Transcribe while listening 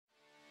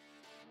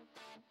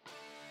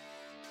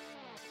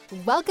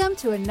Welcome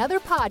to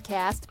another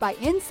podcast by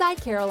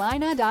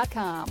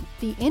InsideCarolina.com,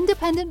 the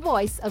independent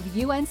voice of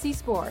UNC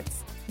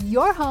Sports,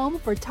 your home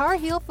for Tar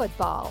Heel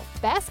football,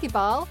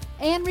 basketball,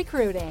 and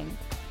recruiting.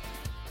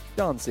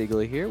 John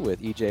Siegley here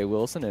with E.J.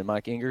 Wilson and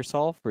Mike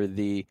Ingersoll for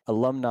the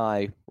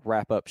alumni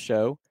wrap-up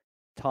show.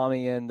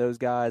 Tommy and those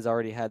guys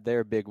already had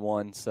their big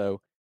one,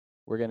 so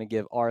we're going to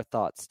give our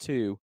thoughts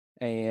too.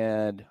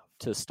 And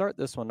to start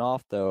this one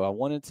off, though, I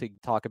wanted to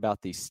talk about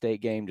the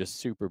state game just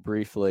super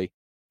briefly.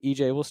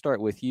 EJ, we'll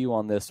start with you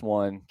on this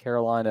one.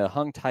 Carolina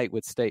hung tight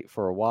with State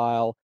for a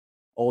while.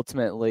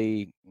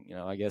 Ultimately,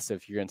 I guess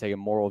if you're going to take a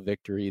moral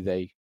victory,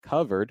 they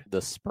covered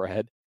the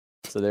spread.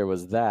 So there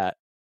was that.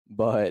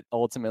 But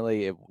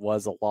ultimately, it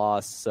was a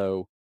loss.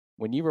 So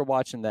when you were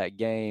watching that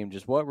game,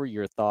 just what were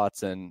your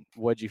thoughts and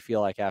what did you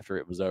feel like after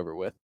it was over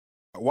with?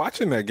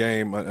 Watching that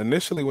game,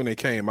 initially when they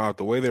came out,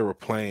 the way they were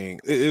playing,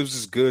 it was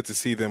just good to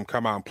see them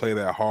come out and play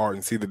that hard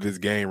and see that this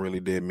game really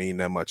did mean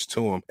that much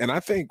to them. And I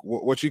think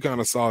what you kind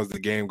of saw as the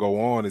game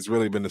go on has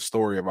really been the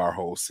story of our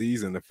whole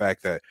season, the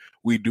fact that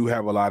we do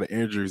have a lot of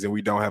injuries and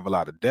we don't have a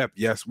lot of depth.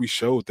 Yes, we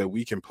showed that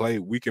we can play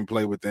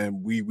with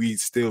them. We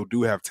still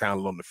do have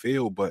talent on the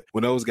field, but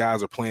when those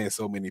guys are playing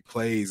so many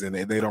plays and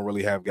they don't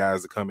really have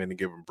guys to come in and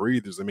give them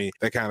breathers, I mean,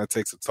 that kind of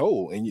takes a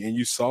toll. And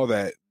you saw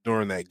that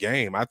during that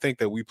game. I think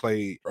that we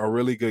played a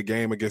really good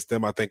game against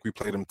them. I think we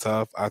played them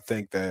tough. I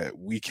think that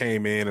we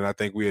came in and I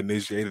think we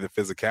initiated the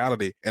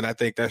physicality, and I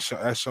think that's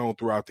shown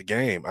throughout the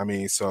game. I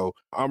mean, so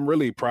I'm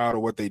really proud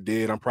of what they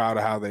did. I'm proud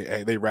of how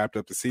they wrapped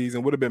up the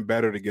season. Would have been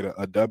better to get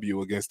a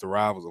W against the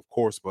rivals, of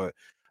course, but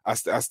I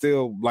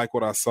still like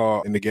what I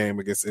saw in the game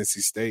against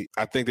NC State.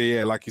 I think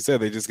like you said,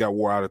 they just got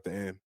wore out at the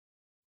end.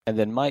 And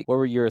then, Mike, what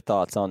were your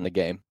thoughts on the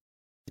game?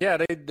 Yeah,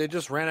 they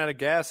just ran out of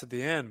gas at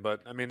the end,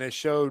 but I mean they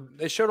showed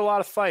a lot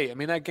of fight. I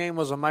mean that game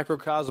was a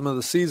microcosm of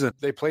the season.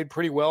 They played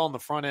pretty well on the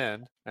front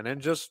end and then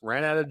just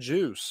ran out of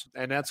juice.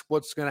 And that's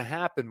what's going to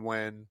happen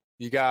when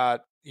you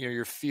got,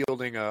 you're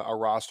fielding a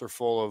roster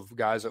full of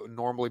guys that would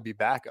normally be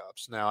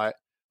backups. Now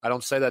I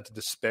don't say that to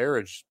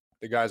disparage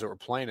the guys that were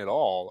playing at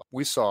all.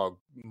 We saw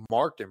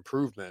marked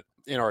improvement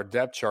in our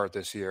depth chart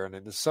this year, and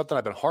it's something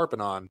I've been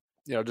harping on.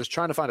 Just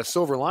trying to find a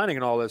silver lining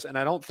in all this. And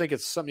I don't think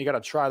it's something you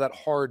got to try that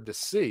hard to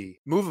see.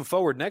 Moving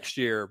forward next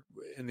year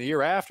and the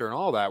year after and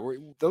all that,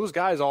 those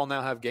guys all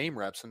now have game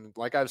reps. And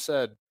like I've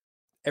said,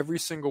 every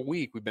single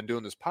week we've been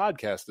doing this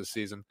podcast this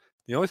season,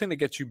 the only thing that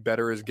gets you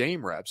better is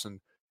game reps.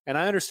 And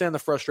I understand the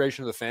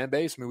frustration of the fan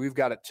base. I mean, we've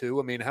got it too.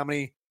 I mean, how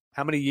many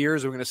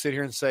years are we going to sit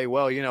here and say,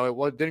 well,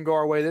 it didn't go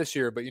our way this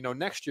year, but,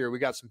 next year we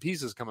got some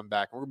pieces coming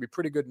back and we're going to be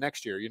pretty good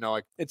next year.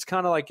 It's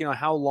kind of like,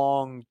 how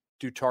long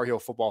do Tar Heel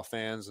football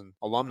fans and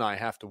alumni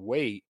have to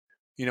wait,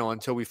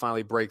 until we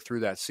finally break through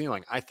that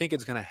ceiling? I think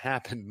it's going to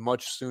happen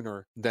much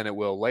sooner than it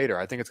will later.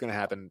 I think it's going to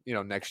happen,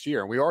 next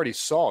year. And we already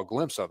saw a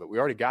glimpse of it. We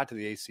already got to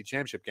the ACC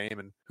championship game,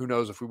 and who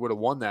knows if we would have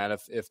won that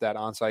if that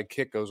onside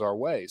kick goes our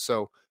way.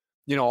 So,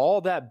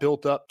 all that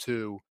built up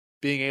to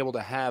being able to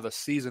have a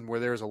season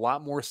where there's a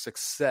lot more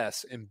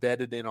success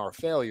embedded in our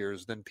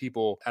failures than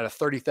people at a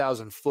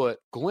 30,000-foot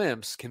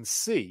glimpse can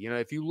see.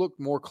 If you look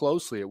more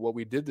closely at what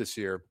we did this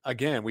year,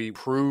 again, we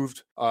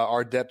proved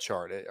our depth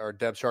chart. Our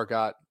depth chart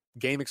got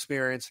game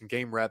experience and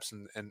game reps,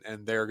 and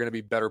they're going to be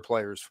better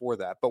players for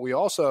that. But we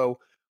also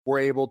were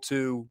able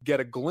to get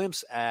a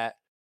glimpse at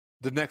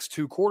the next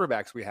two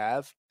quarterbacks we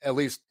have, at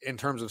least in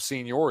terms of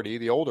seniority,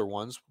 the older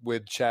ones,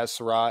 with Chaz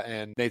Surratt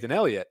and Nathan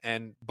Elliott.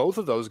 And both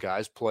of those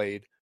guys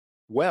played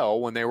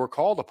well when they were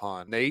called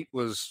upon. Nate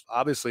was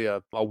obviously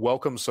a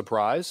welcome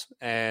surprise,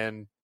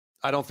 and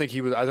I don't think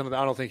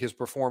his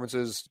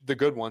performances, the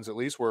good ones at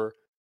least, were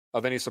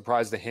of any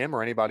surprise to him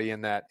or anybody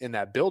in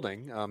that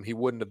building. He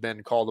wouldn't have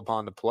been called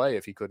upon to play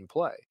if he couldn't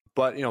play.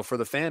 But for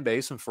the fan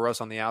base and for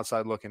us on the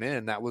outside looking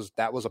in, that was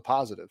a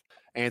positive.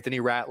 Anthony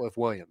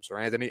Ratliff-Williams, or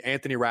Anthony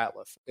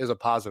Ratliff, is a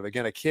positive.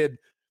 Again, a kid.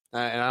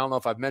 And I don't know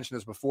if I've mentioned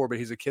this before, but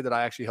he's a kid that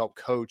I actually helped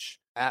coach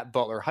at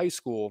Butler High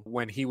School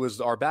when he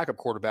was our backup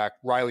quarterback.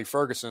 Riley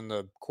Ferguson,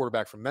 the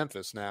quarterback from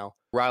Memphis now.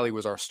 Riley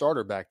was our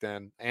starter back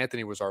then.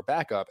 Anthony was our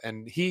backup.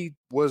 And he's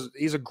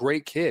a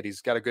great kid.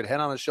 He's got a good head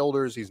on his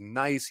shoulders. He's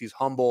nice. He's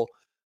humble.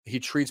 He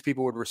treats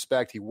people with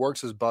respect. He works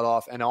his butt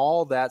off. And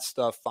all that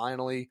stuff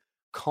finally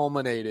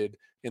culminated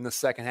in the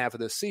second half of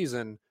this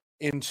season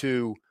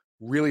into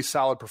really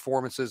solid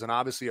performances and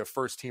obviously a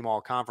first-team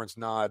all-conference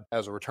nod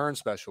as a return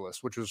specialist,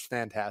 which was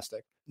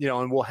fantastic.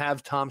 And we'll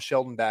have Tom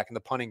Sheldon back in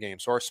the punting game,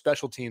 so our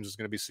special teams is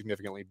going to be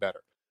significantly better.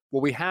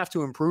 What we have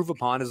to improve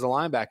upon is the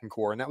linebacking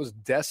core, and that was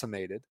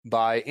decimated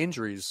by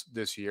injuries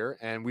this year,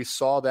 and we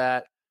saw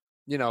that,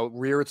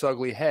 rear its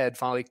ugly head,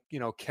 finally,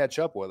 catch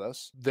up with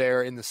us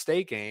there in the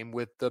state game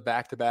with the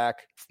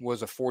back-to-back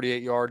was a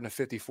 48-yard and a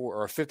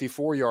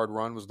 54-yard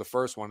run was the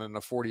first one, and a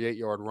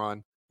 48-yard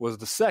run was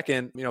the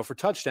second, for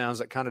touchdowns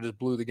that kind of just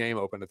blew the game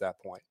open at that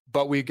point.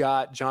 But we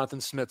got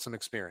Jonathan Smith some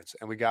experience,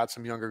 and we got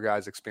some younger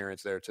guys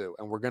experience there too,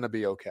 and we're going to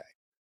be okay.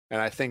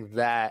 And I think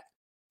that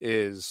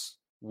is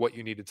what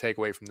you need to take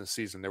away from this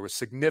season. There was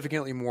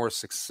significantly more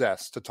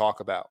success to talk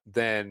about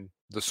than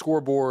the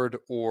scoreboard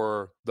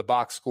or the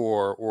box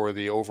score or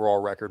the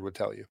overall record would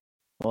tell you.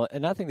 Well,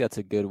 and I think that's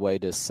a good way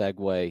to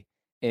segue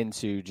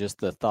into just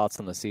the thoughts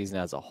on the season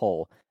as a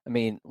whole. I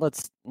mean,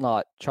 let's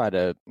not try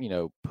to,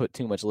 put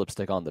too much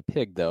lipstick on the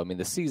pig, though. I mean,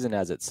 the season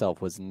as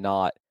itself was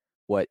not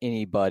what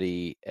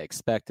anybody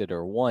expected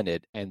or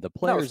wanted, and the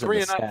players and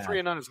the staff.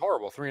 3-9 is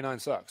horrible. 3-9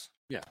 sucks.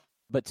 Yeah.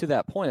 But to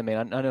that point, I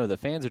mean, I know the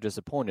fans are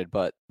disappointed,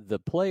 but the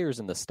players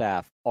and the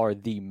staff are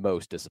the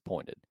most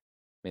disappointed.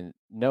 I mean,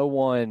 no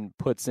one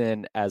puts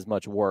in as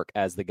much work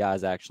as the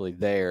guys actually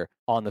there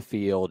on the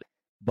field.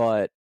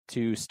 But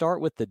to start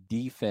with the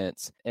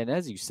defense, and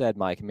as you said,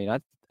 Mike, I mean,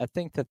 I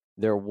think that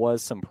there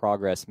was some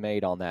progress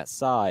made on that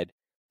side.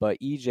 But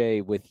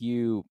EJ, with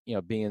you,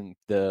 being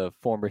the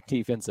former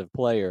defensive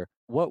player,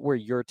 what were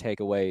your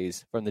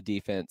takeaways from the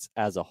defense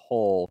as a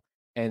whole?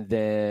 And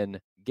then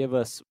give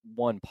us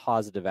one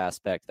positive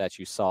aspect that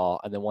you saw,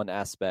 and then one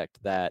aspect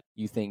that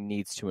you think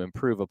needs to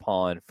improve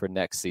upon for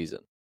next season.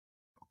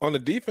 On the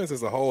defense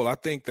as a whole, I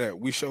think that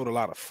we showed a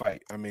lot of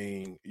fight. I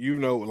mean,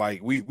 like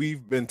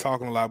we've been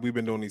talking a lot. We've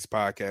been doing these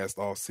podcasts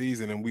all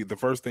season, and the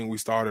first thing we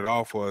started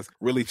off was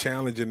really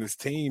challenging this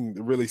team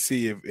to really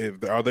see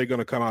if are they going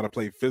to come out and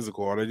play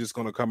physical, or are they just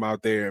going to come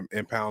out there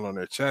and pound on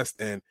their chest.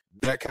 And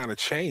that kind of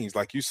changed.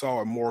 Like you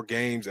saw in more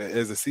games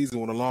as the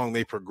season went along,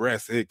 they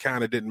progressed. It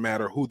kind of didn't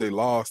matter who they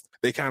lost.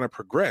 They kind of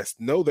progressed.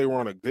 No, they were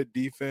on a good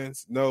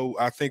defense. No,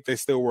 I think they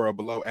still were a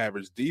below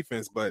average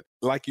defense. But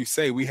like you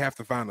say, we have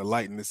to find the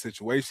light in this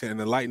situation. And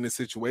the light in this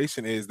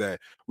situation is that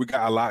we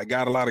got a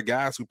lot of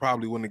guys who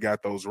probably wouldn't have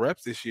got those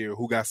reps this year,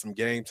 who got some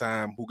game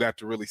time, who got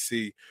to really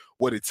see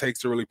what it takes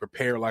to really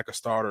prepare like a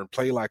starter and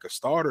play like a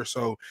starter.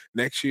 So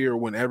next year,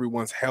 when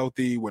everyone's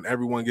healthy, when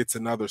everyone gets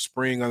another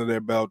spring under their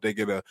belt, they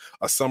get a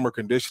summer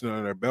conditioning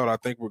under their belt, I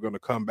think we're going to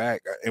come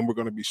back and we're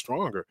going to be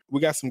stronger.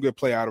 We got some good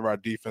play out of our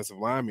defensive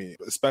linemen,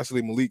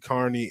 especially Malik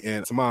Carney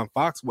and Simon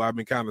Fox, who I've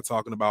been kind of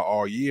talking about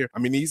all year. I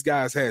mean, these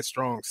guys had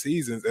strong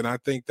seasons, and I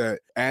think that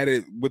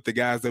added with the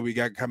guys that we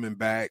got coming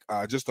back,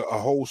 just a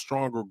whole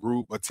stronger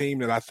group, a team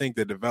that I think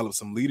that developed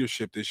some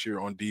leadership this year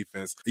on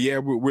defense. Yeah,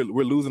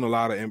 we're losing a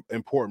lot of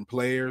important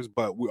players,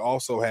 but we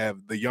also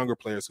have the younger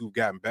players who've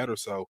gotten better.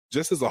 So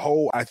just as a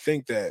whole, I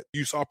think that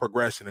you saw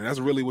progression, and that's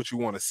really what you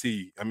want to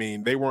see. I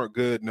mean, they weren't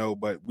good, no,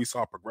 but we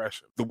saw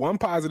progression. The one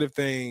positive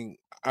thing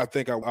I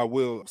think I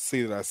will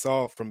see that I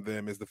saw from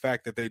them is the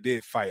fact that they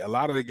did fight. A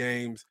lot of the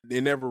games,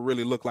 they never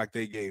really looked like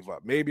they gave up.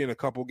 Maybe in a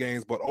couple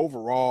games, but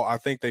overall, I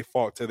think they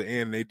fought to the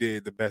end and they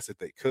did the best that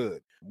they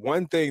could.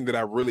 One thing that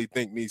I really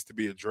think needs to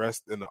be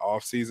addressed in the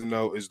offseason,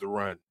 though, is the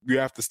run. You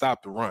have to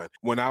stop the run.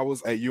 When I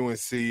was at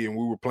UNC and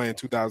we were playing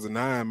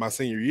 2009, my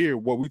senior year,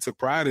 what we took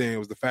pride in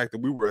was the fact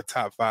that we were a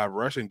top 5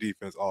 rushing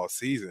defense all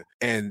season.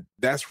 And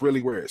that's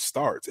really where it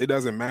starts. It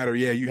doesn't matter.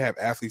 Yeah, you have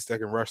athletes that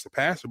can rush the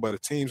passer, but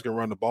if teams can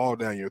run the ball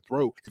down your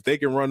throat, if they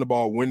can run the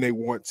ball when they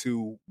want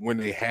to, when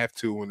they have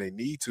to, when they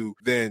need to,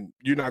 then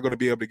you're not going to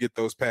be able to get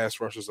those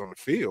pass rushers on the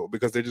field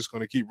because they're just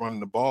going to keep running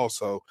the ball.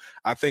 So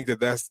I think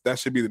that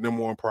should be the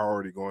number one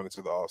priority going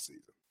into the offseason.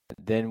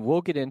 Then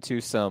we'll get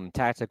into some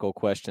tactical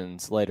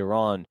questions later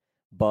on.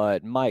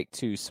 But, Mike,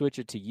 to switch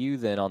it to you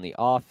then on the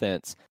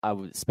offense, I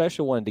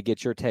especially wanted to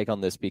get your take on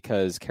this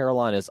because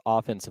Carolina's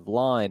offensive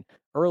line,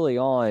 early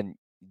on,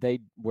 they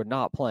were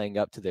not playing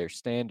up to their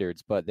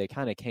standards, but they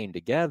kind of came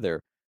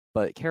together.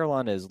 But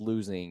Carolina is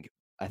losing,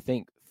 I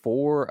think,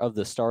 4 of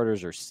the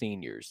starters are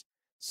seniors.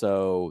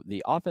 So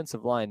the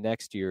offensive line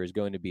next year is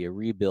going to be a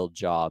rebuild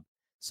job.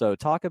 So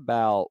talk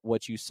about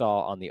what you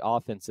saw on the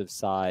offensive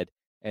side,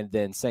 and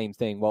then same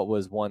thing, what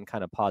was one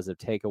kind of positive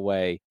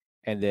takeaway,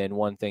 and then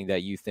one thing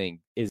that you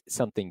think is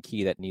something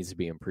key that needs to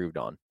be improved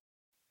on.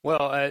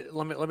 Well,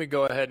 let me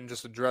go ahead and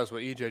just address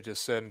what EJ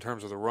just said in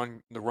terms of the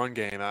run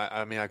game.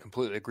 I mean, I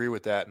completely agree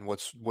with that. And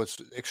what's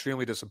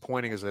extremely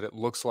disappointing is that it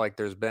looks like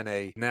there's been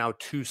a now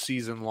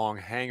 2-season-long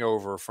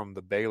hangover from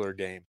the Baylor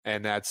game,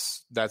 and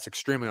that's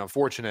extremely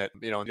unfortunate.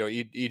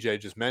 EJ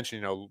just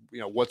mentioned,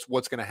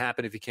 what's going to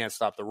happen if you can't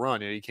stop the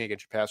run? You can't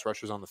get your pass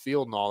rushers on the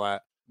field and all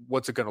that.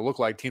 What's it going to look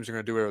like? Teams are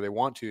going to do whatever they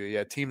want to.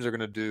 Yeah, teams are going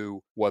to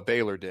do what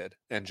Baylor did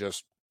and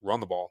just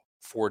run the ball,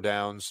 4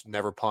 downs,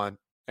 never punt,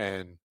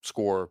 and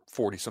score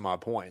 40 some odd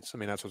points. I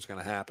mean, that's what's going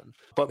to happen.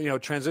 But,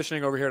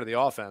 transitioning over here to the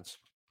offense,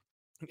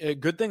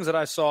 good things that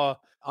I saw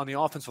on the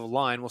offensive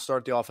line. We'll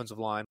start the offensive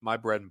line, my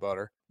bread and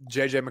butter.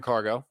 J.J.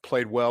 McCargo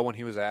played well when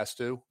he was asked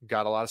to,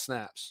 got a lot of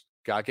snaps,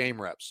 got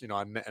game reps.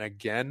 And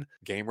again,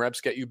 game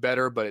reps get you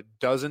better, but it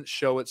doesn't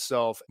show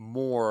itself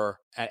more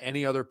at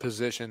any other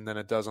position than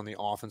it does on the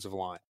offensive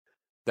line.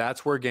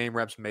 That's where game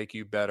reps make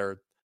you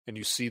better. And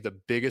you see the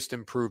biggest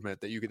improvement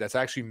that's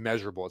actually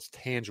measurable. It's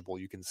tangible.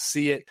 You can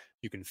see it.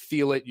 You can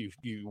feel it.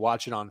 You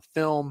watch it on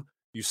film.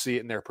 You see it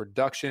in their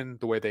production,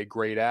 the way they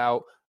grade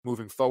out,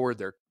 moving forward,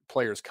 their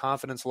players'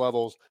 confidence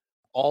levels.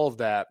 all of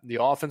that,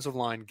 the offensive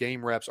line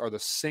game reps are the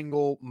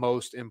single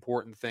most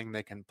important thing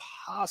they can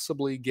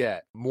possibly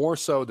get, more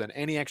so than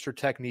any extra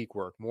technique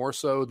work, more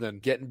so than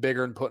getting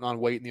bigger and putting on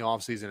weight in the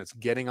offseason. It's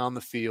getting on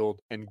the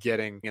field and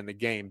getting in the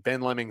game.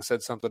 Ben Lemming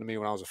said something to me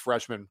when I was a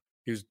freshman.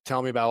 He was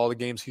telling me about all the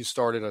games he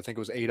started. I think it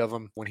was 8 of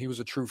them when he was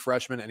a true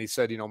freshman. And he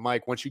said,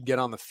 Mike, once you get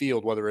on the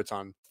field, whether it's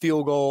on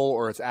field goal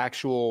or it's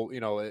actual,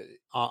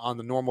 on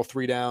the normal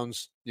 3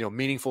 downs,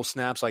 meaningful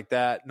snaps like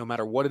that, no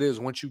matter what it is,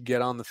 once you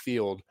get on the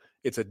field,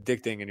 it's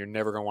addicting and you're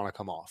never going to want to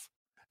come off.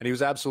 And he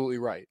was absolutely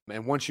right.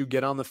 And once you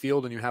get on the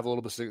field and you have a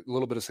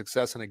little bit of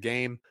success in a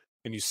game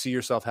and you see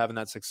yourself having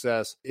that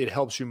success, it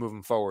helps you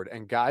moving forward.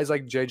 And guys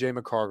like J.J.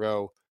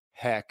 McCargo,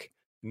 Heck,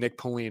 Nick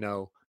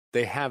Polino,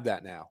 they have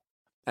that now.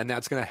 And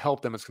that's going to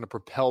help them. It's going to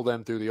propel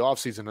them through the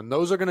offseason. And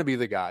those are going to be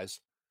the guys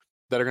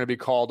that are going to be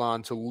called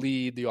on to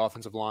lead the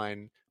offensive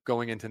line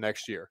going into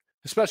next year,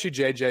 especially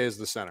JJ as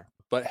the center.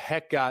 But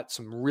Heck got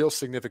some real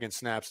significant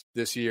snaps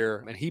this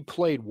year, and he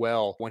played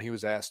well when he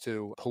was asked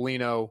to.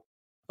 Polino,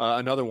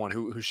 another one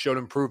who showed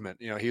improvement.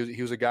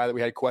 He was a guy that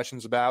we had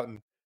questions about,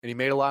 and he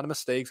made a lot of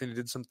mistakes, and he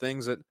did some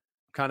things that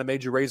kind of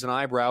made you raise an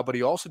eyebrow, but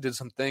he also did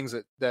some things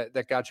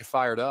that got you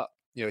fired up.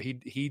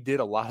 He did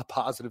a lot of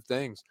positive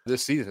things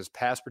this season. His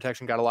pass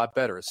protection got a lot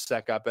better. His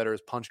set got better. His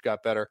punch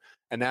got better.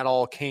 And that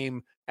all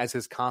came as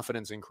his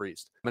confidence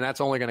increased. And that's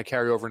only going to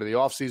carry over into the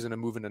offseason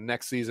and move into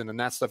next season. And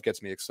that stuff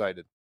gets me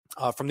excited.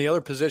 From the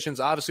other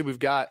positions, obviously, we've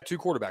got 2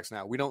 quarterbacks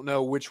now. We don't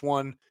know which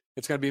one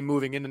it's going to be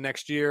moving into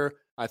next year.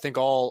 I think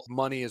all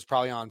money is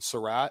probably on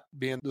Surratt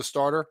being the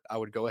starter. I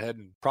would go ahead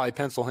and probably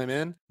pencil him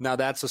in. Now,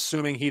 that's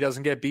assuming he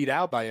doesn't get beat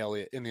out by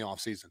Elliott in the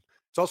offseason.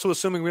 It's also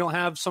assuming we don't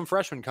have some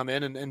freshmen come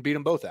in and beat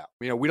them both out.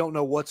 We don't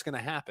know what's going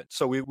to happen.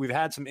 So we've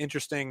had some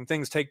interesting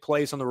things take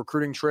place on the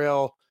recruiting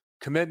trail.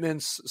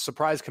 Commitments,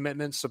 surprise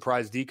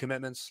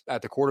decommitments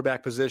at the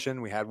quarterback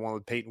position. We had one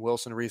with Peyton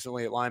Wilson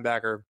recently at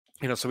linebacker.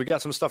 So we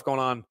got some stuff going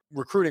on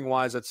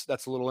recruiting-wise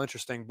that's a little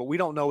interesting. But we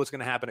don't know what's going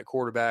to happen at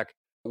quarterback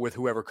with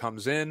whoever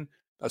comes in.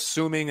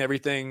 Assuming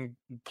everything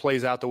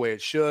plays out the way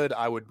it should,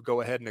 I would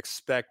go ahead and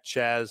expect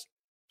Chaz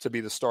to be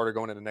the starter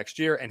going into next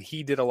year. And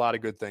he did a lot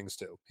of good things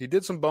too. He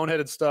did some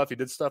boneheaded stuff. He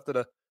did stuff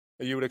that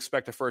you would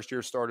expect a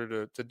first-year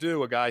starter to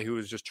do, a guy who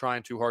was just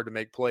trying too hard to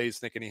make plays,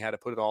 thinking he had to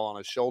put it all on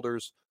his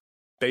shoulders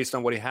based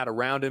on what he had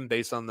around him,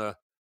 based on the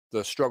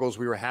struggles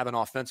we were having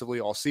offensively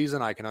all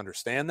season. I can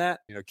understand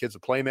that. Kid's a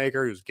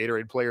playmaker. He was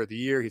Gatorade Player of the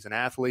Year. He's an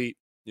athlete.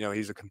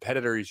 He's a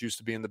competitor. He's used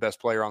to being the best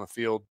player on the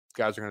field.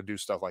 Guys are going to do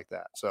stuff like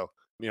that. So,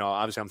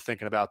 obviously I'm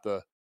thinking about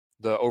the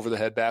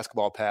over-the-head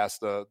basketball pass,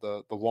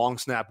 the long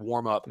snap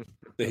warm-up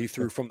that he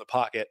threw from the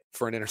pocket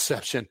for an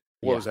interception.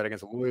 What was that,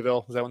 against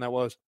Louisville? Is that when that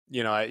was?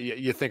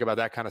 You think about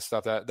that kind of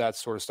stuff. That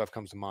sort of stuff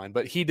comes to mind.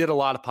 But he did a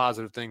lot of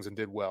positive things and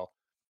did well.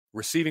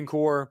 Receiving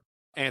core,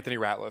 Anthony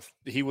Ratliff.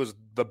 He was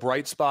the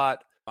bright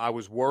spot. I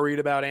was worried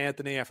about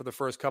Anthony after the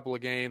first couple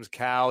of games.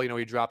 Cal,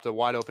 he dropped a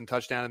wide-open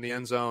touchdown in the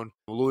end zone.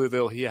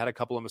 Louisville, he had a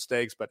couple of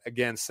mistakes. But,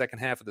 again, second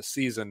half of the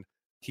season,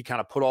 he kind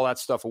of put all that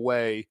stuff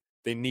away.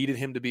 They needed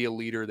him to be a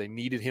leader. They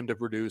needed him to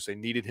produce. They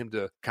needed him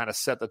to kind of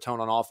set the tone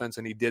on offense,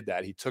 and he did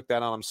that. He took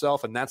that on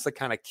himself, and that's the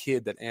kind of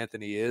kid that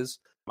Anthony is.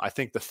 I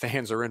think the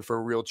fans are in for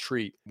a real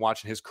treat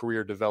watching his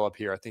career develop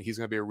here. I think he's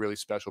going to be a really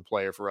special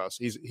player for us.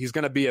 He's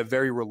going to be a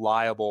very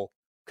reliable,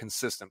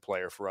 consistent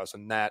player for us,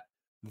 and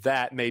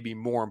that may be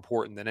more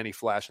important than any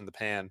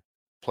flash-in-the-pan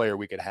player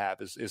we could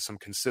have is some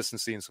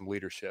consistency and some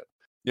leadership.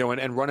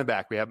 And running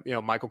back, we have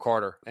Michael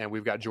Carter, and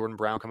we've got Jordan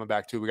Brown coming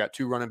back too. We got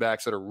 2 running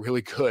backs that are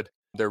really good.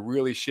 They're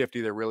really shifty.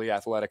 They're really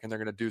athletic, and they're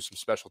going to do some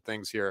special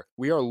things here.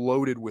 We are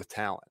loaded with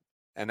talent,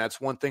 and that's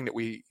one thing that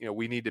we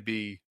need to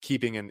be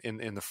keeping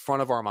in the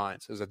front of our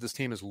minds is that this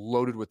team is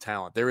loaded with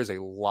talent. There is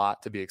a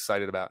lot to be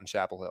excited about in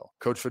Chapel Hill.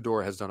 Coach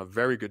Fedora has done a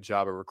very good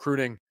job of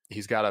recruiting.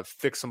 He's got to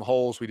fix some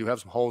holes. We do have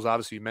some holes,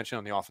 obviously, you mentioned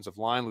on the offensive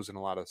line, losing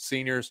a lot of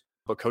seniors,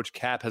 but Coach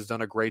Cap has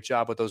done a great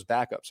job with those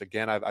backups.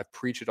 Again, I've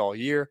preached it all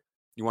year.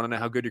 You want to know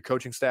how good your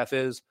coaching staff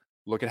is?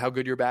 Look at how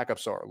good your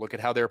backups are. Look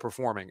at how they're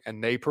performing.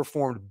 And they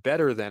performed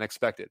better than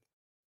expected.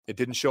 It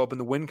didn't show up in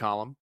the win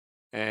column.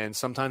 And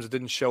sometimes it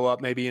didn't show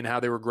up maybe in how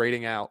they were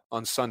grading out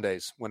on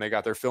Sundays when they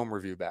got their film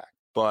review back.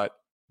 But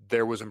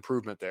there was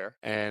improvement there.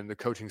 And the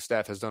coaching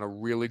staff has done a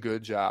really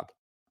good job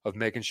of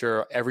making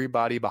sure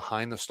everybody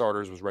behind the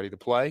starters was ready to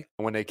play.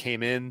 And when they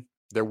came in,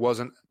 there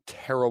wasn't a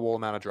terrible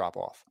amount of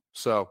drop-off.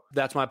 So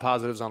that's my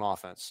positives on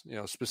offense.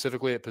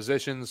 Specifically at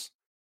positions,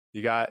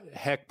 you got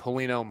Heck,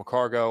 Polino,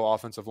 McCargo,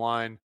 offensive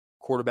line.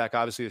 Quarterback,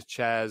 obviously, is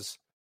Chaz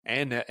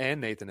and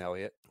Nathan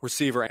Elliott.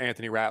 Receiver,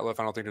 Anthony Ratliff.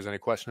 I don't think there's any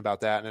question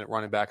about that. And at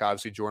running back,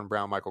 obviously, Jordan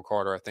Brown, Michael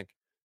Carter. I think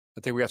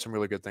we got some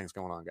really good things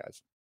going on,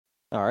 guys.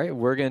 All right,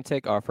 we're going to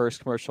take our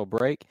first commercial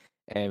break.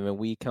 And when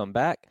we come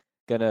back,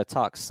 going to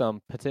talk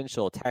some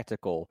potential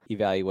tactical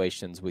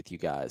evaluations with you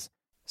guys.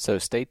 So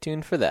stay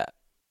tuned for that.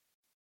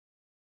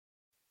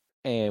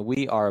 And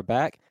we are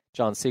back.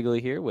 John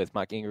Siegley here with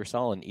Mike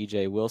Ingersoll and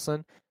E.J.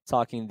 Wilson,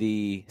 talking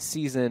the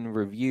season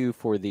review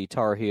for the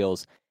Tar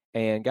Heels.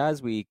 And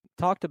guys, we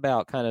talked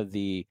about kind of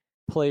the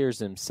players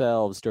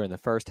themselves during the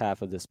first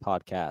half of this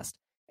podcast.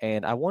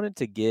 And I wanted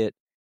to get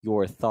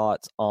your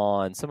thoughts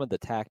on some of the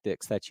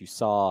tactics that you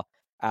saw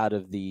out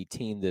of the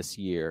team this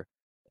year.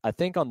 I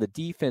think on the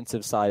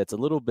defensive side, it's a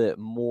little bit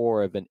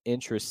more of an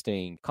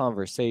interesting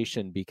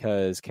conversation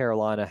because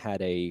Carolina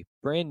had a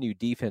brand new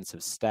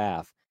defensive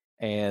staff,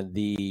 and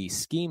the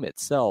scheme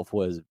itself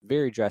was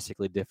very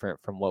drastically different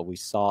from what we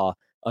saw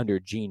under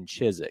Gene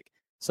Chizik.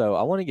 So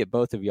I want to get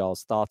both of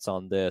y'all's thoughts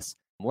on this.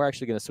 We're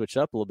actually going to switch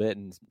up a little bit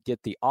and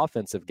get the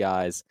offensive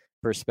guys'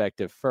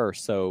 perspective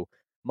first. So,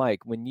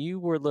 Mike, when you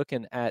were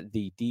looking at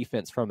the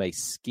defense from a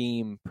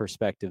scheme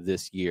perspective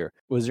this year,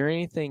 was there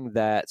anything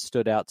that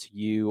stood out to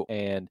you?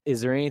 And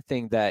is there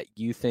anything that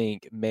you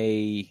think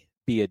may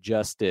be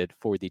adjusted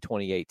for the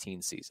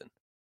 2018 season?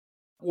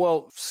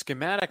 Well,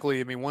 schematically,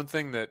 I mean, one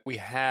thing that we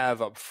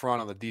have up front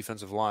on the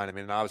defensive line, I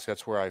mean, obviously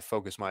that's where I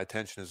focus my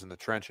attention is in the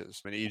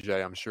trenches. I mean,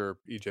 EJ, I'm sure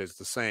EJ's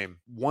the same.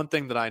 One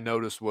thing that I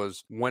noticed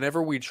was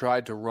whenever we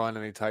tried to run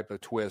any type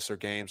of twists or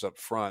games up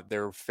front,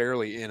 they're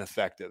fairly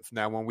ineffective.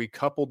 Now, when we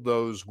coupled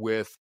those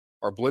with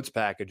our blitz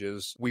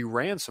packages, we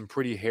ran some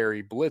pretty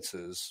hairy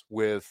blitzes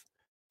with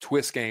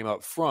twist game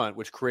up front,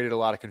 which created a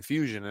lot of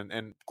confusion.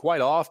 And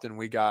quite often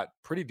we got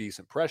pretty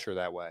decent pressure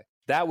that way.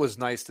 That was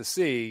nice to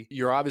see.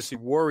 You're obviously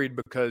worried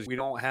because we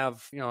don't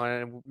have,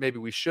 and maybe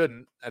we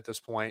shouldn't at this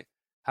point,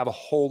 have a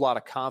whole lot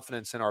of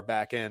confidence in our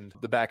back end,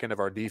 the back end of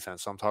our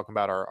defense. So I'm talking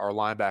about our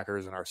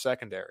linebackers and our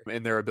secondary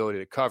and their ability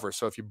to cover.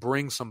 So if you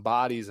bring some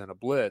bodies in a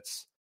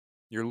blitz,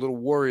 you're a little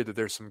worried that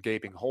there's some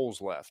gaping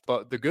holes left.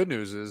 But the good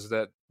news is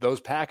that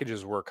those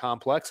packages were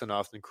complex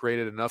enough and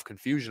created enough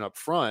confusion up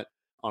front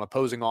on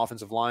opposing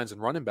offensive lines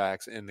and running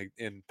backs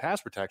in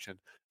pass protection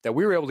that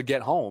we were able to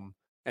get home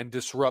and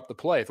disrupt the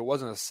play. If it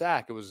wasn't a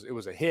sack, it was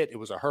a hit, it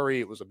was a hurry,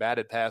 it was a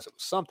batted pass, it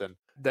was something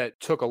that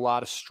took a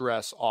lot of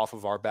stress off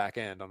of our back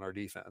end on our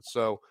defense.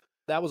 So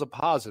that was a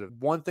positive.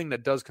 One thing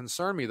that does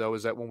concern me, though,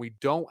 is that when we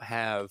don't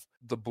have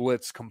the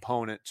blitz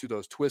component to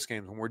those twist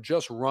games, when we're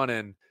just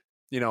running,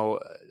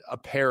 a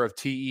pair of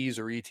TEs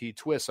or ET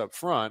twists up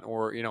front,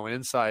 or an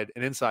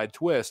inside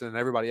twist, and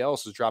everybody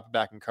else is dropping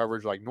back in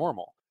coverage like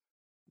normal,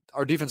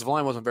 our defensive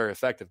line wasn't very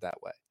effective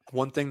that way.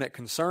 One thing that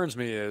concerns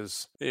me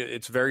is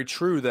it's very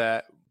true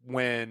that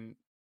when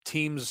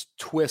teams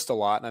twist a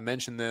lot, and I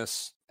mentioned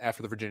this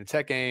after the Virginia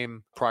Tech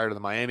game, prior to the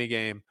Miami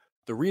game,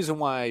 the reason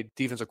why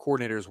defensive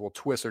coordinators will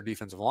twist their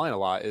defensive line a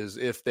lot is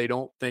if they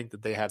don't think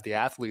that they have the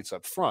athletes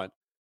up front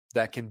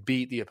that can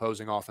beat the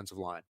opposing offensive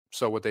line.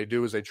 So what they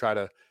do is they try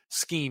to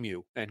scheme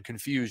you and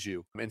confuse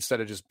you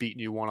instead of just beating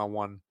you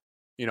one-on-one,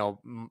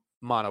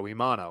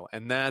 mano-a-mano.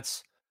 And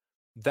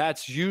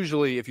that's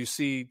usually, if you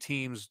see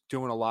teams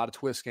doing a lot of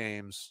twist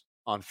games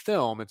on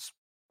film,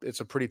 it's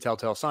a pretty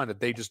telltale sign that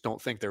they just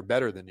don't think they're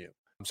better than you.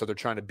 So they're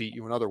trying to beat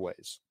you in other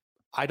ways.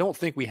 I don't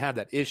think we have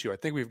that issue. I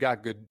think we've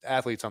got good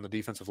athletes on the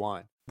defensive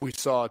line. We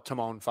saw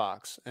Timon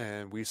Fox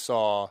and we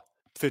saw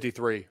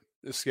 53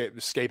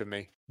 escaping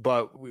me.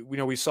 But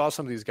we saw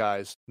some of these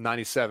guys,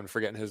 97,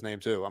 forgetting his name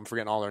too. I'm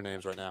forgetting all their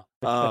names right now.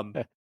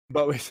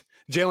 But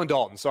Jalen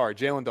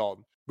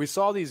Dalton. We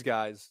saw these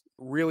guys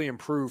really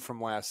improve from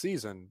last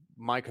season.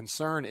 My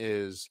concern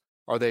is,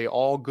 are they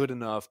all good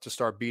enough to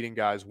start beating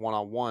guys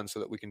one-on-one so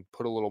that we can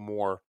put a little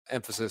more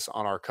emphasis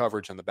on our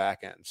coverage on the back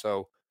end?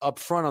 So up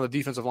front on the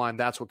defensive line,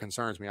 that's what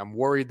concerns me. I'm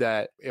worried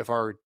that if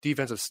our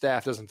defensive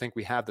staff doesn't think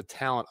we have the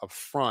talent up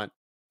front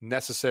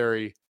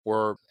necessary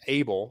or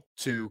able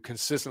to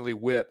consistently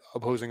whip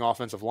opposing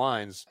offensive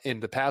lines in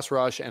the pass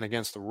rush and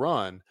against the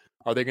run,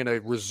 are they going to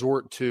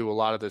resort to a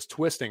lot of this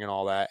twisting and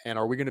all that? And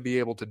are we going to be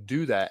able to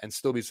do that and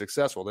still be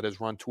successful? That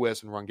is, run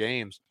twists and run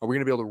games. Are we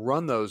going to be able to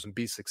run those and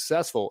be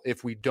successful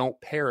if we don't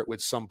pair it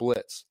with some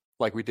blitz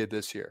like we did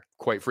this year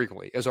quite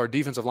frequently? Is our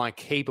defensive line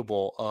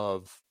capable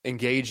of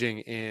engaging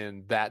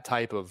in that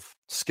type of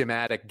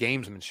schematic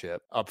gamesmanship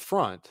up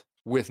front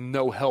with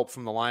no help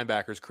from the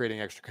linebackers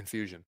creating extra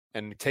confusion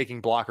and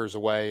taking blockers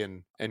away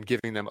and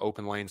giving them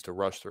open lanes to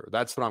rush through?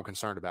 That's what I'm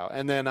concerned about.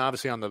 And then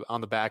obviously on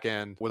the back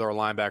end with our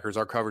linebackers,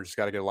 our coverage has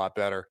got to get a lot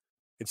better.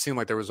 It seemed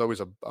like there was always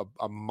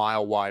a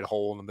mile wide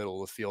hole in the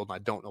middle of the field, and I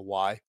don't know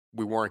why.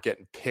 We weren't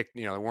getting picked,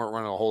 we weren't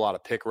running a whole lot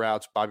of pick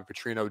routes. Bobby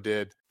Petrino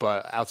did,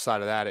 but outside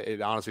of that, it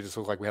honestly just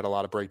looked like we had a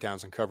lot of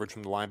breakdowns in coverage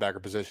from the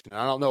linebacker position.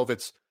 And I don't know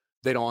if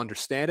they don't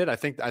understand it. I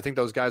think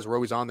those guys were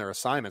always on their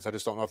assignments. I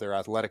just don't know if they're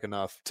athletic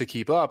enough to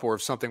keep up, or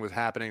if something was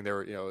happening,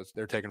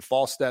 they're taking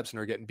false steps and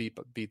they're getting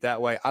beat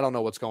that way. I don't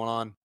know what's going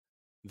on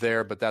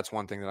there, but that's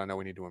one thing that I know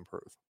we need to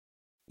improve.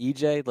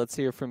 EJ, let's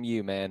hear from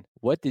you, man.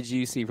 What did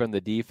you see from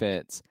the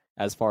defense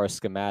as far as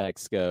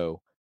schematics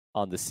go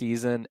on the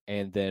season,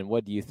 and then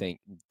what do you think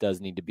does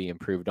need to be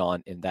improved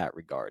on in that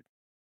regard?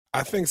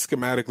 I think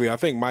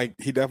schematically, Mike,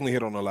 he definitely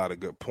hit on a lot of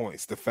good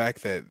points. The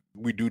fact that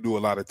we do a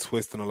lot of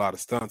twists and a lot of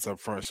stunts up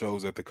front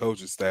shows that the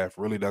coaching staff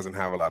really doesn't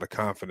have a lot of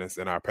confidence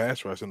in our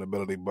pass rushing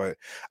ability. But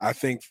I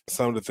think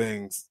some of the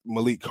things,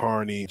 Malik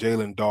Carney,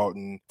 Jalen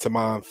Dalton,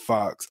 Timon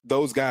Fox,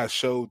 those guys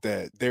showed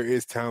that there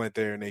is talent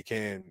there and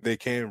they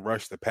can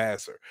rush the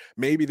passer.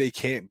 Maybe they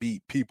can't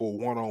beat people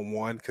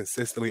one-on-one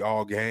consistently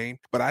all game,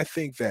 but I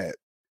think that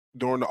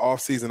during the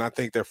offseason, I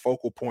think their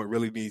focal point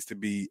really needs to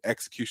be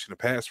execution of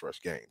pass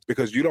rush games,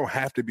 because you don't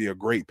have to be a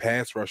great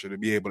pass rusher to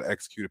be able to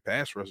execute a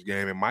pass rush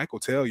game. And Mike will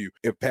tell you,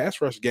 if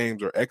pass rush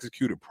games are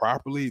executed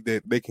properly,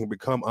 that they can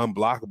become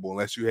unblockable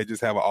unless you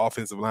just have an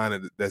offensive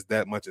line that's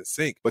that much in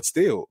sync. But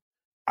still,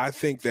 I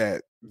think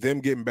that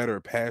them getting better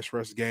at pass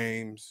rush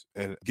games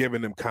and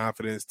giving them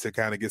confidence to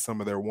kind of get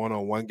some of their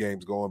one-on-one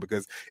games going,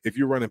 because if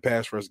you're running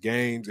pass rush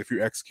games, if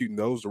you're executing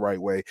those the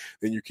right way,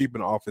 then you're keeping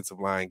the offensive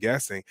line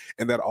guessing.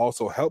 And that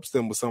also helps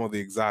them with some of the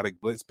exotic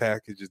blitz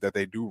packages that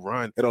they do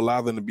run. It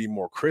allows them to be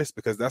more crisp,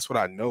 because that's what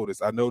I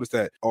noticed. I noticed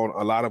that on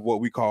a lot of what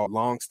we call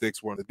long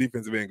sticks, where the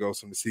defensive end goes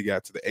from the C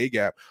gap to the A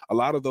gap, a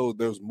lot of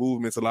those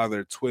movements, a lot of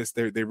their twists,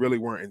 they really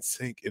weren't in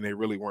sync and they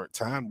really weren't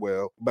timed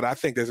well. But I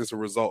think that's just a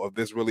result of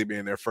this really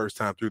being their first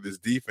time through this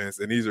defense.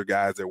 And these are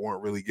guys that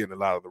weren't really getting a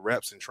lot of the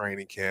reps in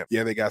training camp.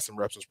 Yeah, they got some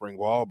reps in spring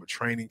ball, but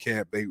training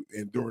camp,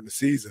 and during the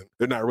season,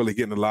 they're not really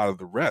getting a lot of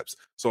the reps.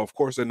 So, of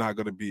course, they're not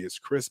going to be as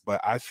crisp.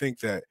 But I think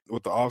that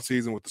with the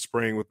offseason, with the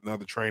spring, with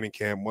another training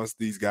camp, once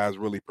these guys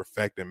really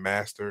perfect and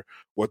master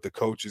what the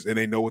coaches, and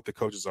they know what the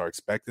coaches are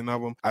expecting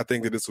of them, I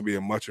think that this will be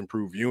a much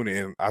improved unit.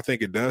 And I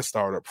think it does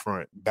start up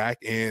front. Back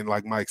end,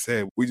 like Mike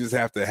said, we just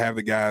have to have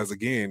the guys,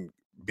 again,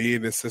 be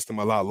in this system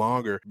a lot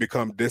longer,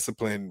 become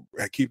disciplined,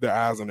 keep their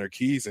eyes on their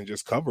keys, and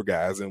just cover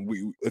guys.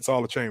 And it's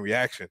all a chain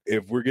reaction.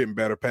 If we're getting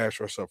better pass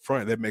rush up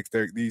front, that makes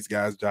these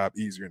guys' job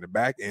easier in the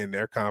back end.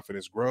 Their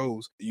confidence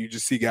grows. You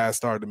just see guys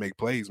start to make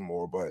plays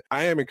more. But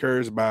I am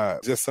encouraged by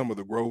just some of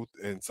the growth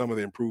and some of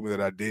the improvement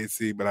that I did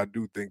see. But I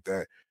do think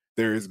that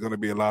there is going to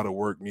be a lot of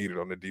work needed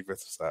on the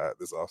defensive side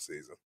this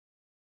offseason.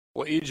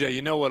 Well, EJ,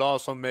 you know what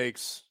also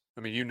makes,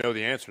 you know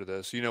the answer to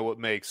this. You know what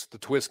makes the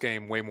twist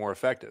game way more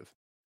effective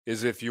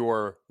is if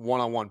your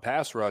one-on-one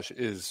pass rush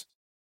is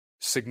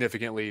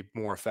significantly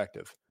more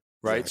effective,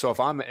 right? Exactly.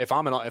 So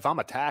if I'm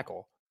a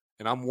tackle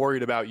and I'm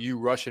worried about you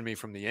rushing me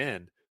from the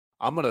end,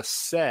 I'm going to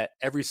set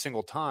every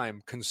single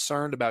time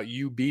concerned about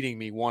you beating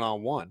me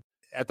one-on-one.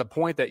 At the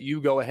point that you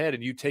go ahead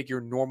and you take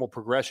your normal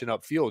progression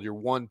upfield, your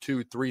 1,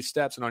 2, 3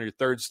 steps, and on your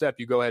third step,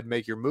 you go ahead and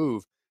make your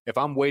move. If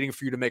I'm waiting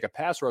for you to make a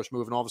pass rush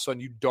move and all of a sudden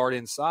you dart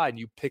inside and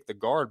you pick the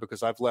guard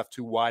because I've left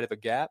too wide of a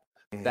gap,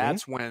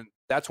 that's when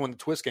the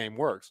twist game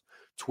works.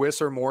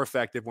 Twists are more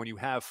effective when you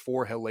have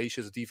 4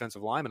 hellacious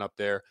defensive linemen up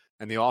there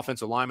and the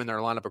offensive linemen that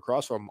are lined up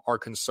across from them are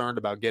concerned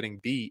about getting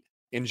beat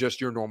in just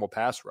your normal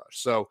pass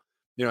rush. So,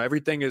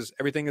 everything is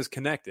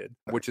connected,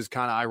 which is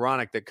kind of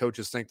ironic that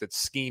coaches think that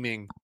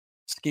scheming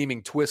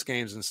twist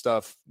games and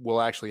stuff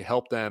will actually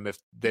help them if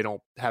they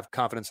don't have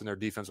confidence in their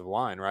defensive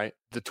line, right?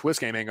 The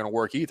twist game ain't going to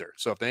work either.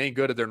 So if they ain't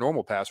good at their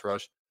normal pass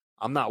rush,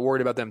 I'm not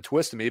worried about them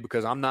twisting me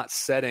because I'm not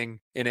taking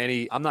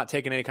any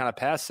kind of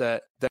pass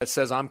set that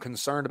says I'm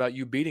concerned about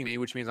you beating me,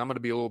 which means I'm going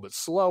to be a little bit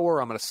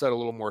slower. I'm going to set a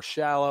little more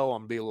shallow.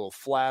 I'm going to be a little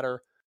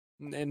flatter.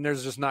 And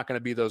there's just not going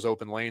to be those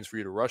open lanes for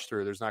you to rush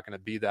through. There's not going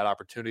to be that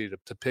opportunity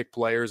to pick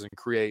players and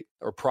create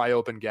or pry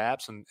open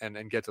gaps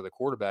and get to the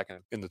quarterback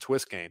in the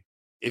twist game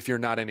if you're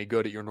not any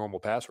good at your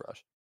normal pass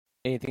rush.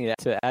 Anything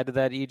to add to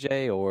that,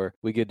 EJ, or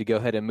we good to go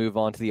ahead and move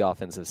on to the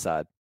offensive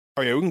side?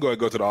 Oh, yeah, we can go ahead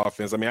and go to the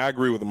offense. I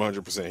agree with him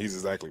 100%. He's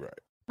exactly right.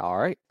 All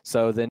right.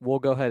 So then we'll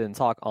go ahead and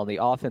talk on the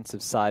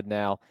offensive side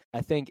now.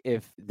 I think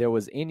if there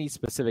was any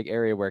specific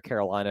area where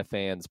Carolina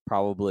fans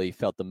probably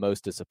felt the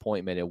most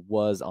disappointment, it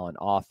was on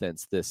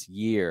offense this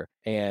year.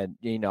 And,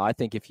 I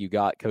think if you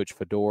got Coach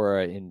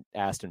Fedora and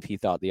asked him if he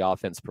thought the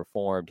offense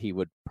performed, he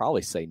would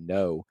probably say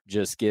no,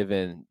 just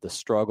given the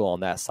struggle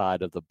on that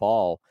side of the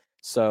ball.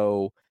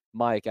 So,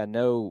 Mike, I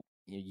know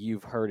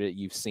you've heard it,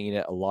 you've seen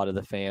it. A lot of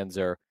the fans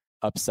are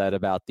upset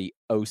about the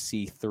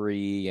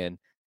OC3 and,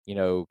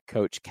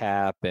 Coach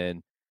Cap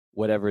and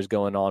whatever's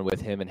going on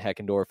with him and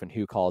Heckendorf and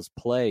who calls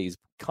plays.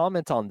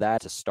 Comment on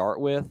that to start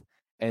with,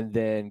 and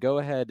then go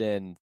ahead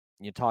and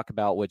talk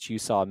about what you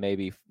saw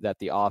maybe that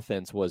the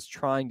offense was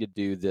trying to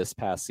do this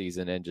past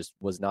season and just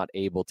was not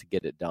able to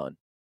get it done.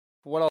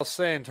 What I'll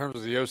say in terms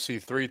of the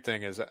OC3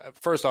 thing is,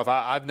 first off,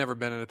 I've never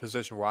been in a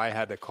position where I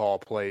had to call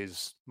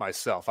plays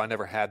myself. I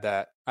never had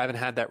that. I haven't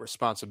had that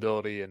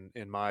responsibility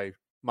in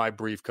my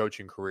brief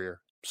coaching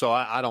career. So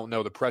I don't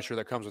know the pressure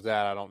that comes with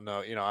that. I don't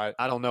know,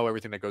 I don't know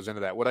everything that goes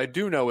into that. What I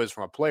do know is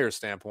from a player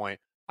standpoint,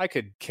 I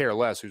could care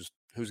less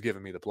who's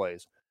giving me the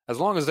plays. As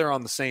long as they're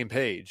on the same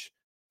page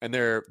and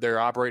they're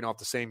operating off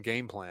the same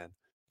game plan,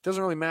 it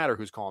doesn't really matter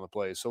who's calling the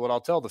plays. So what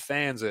I'll tell the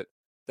fans that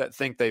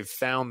think they've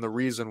found the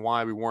reason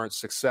why we weren't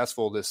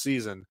successful this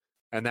season,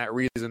 and that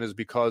reason is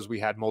because we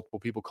had multiple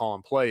people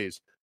calling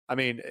plays,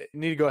 you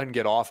need to go ahead and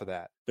get off of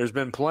that. There's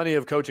been plenty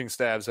of coaching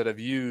staffs that have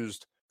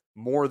used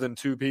more than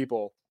 2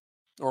 people,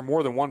 or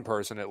more than 1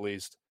 person at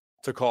least,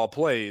 to call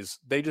plays.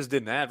 They just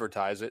didn't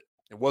advertise it.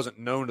 It wasn't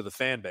known to the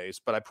fan base,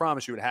 but I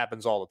promise you it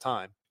happens all the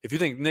time. If you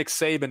think Nick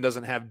Saban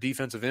doesn't have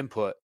defensive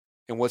input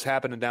in what's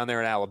happening down there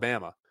in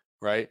Alabama,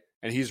 right,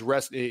 and he's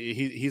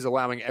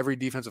allowing every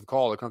defensive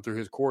call to come through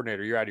his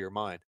coordinator, you're out of your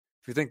mind.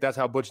 If you think that's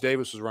how Butch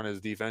Davis was running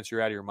his defense,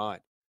 you're out of your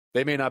mind.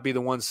 They may not be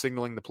the ones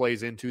signaling the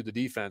plays into the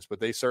defense, but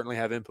they certainly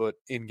have input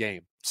in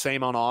game.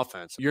 Same on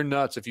offense. You're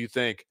nuts if you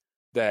think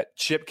that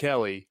Chip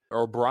Kelly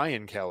or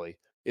Brian Kelly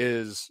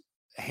is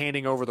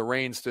handing over the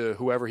reins to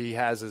whoever he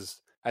has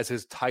as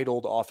his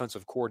titled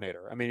offensive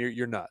coordinator. I mean,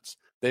 you're nuts.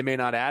 They may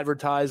not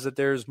advertise that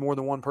there's more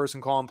than one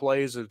person calling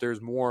plays, that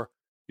there's more,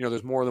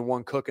 there's more than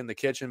one cook in the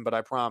kitchen, but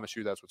I promise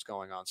you that's what's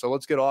going on. So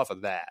let's get off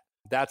of that.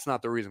 That's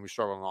not the reason we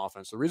struggled on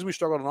offense. The reason we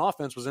struggled on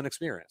offense was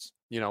inexperience.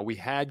 We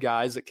had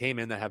guys that came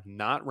in that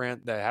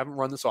haven't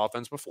run this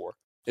offense before.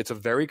 It's a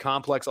very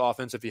complex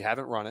offense if you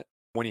haven't run it.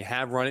 When you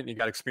have run it and you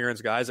got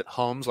experienced guys, it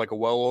hums like a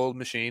well-oiled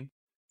machine.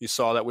 You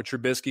saw that with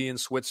Trubisky and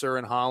Switzer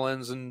and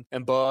Hollins and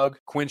Bug,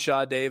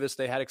 Quinshaw Davis.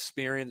 They had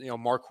experience.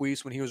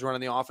 Marquise, when he was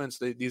running the offense,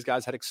 these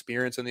guys had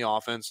experience in the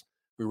offense.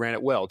 We ran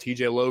it well.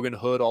 TJ Logan,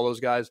 Hood, all those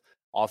guys,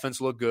 offense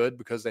looked good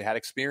because they had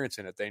experience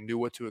in it. They knew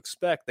what to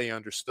expect. They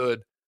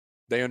understood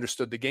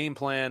the game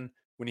plan.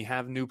 When you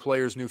have new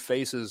players, new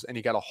faces, and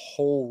you got a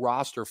whole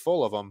roster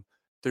full of them,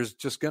 there's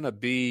just going to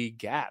be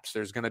gaps.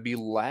 There's going to be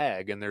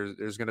lag, and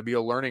there's going to be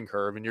a learning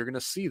curve, and you're going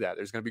to see that.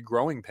 There's going to be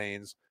growing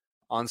pains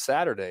on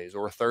Saturdays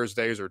or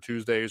Thursdays or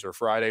Tuesdays or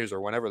Fridays or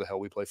whenever the hell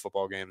we play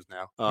football games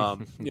now.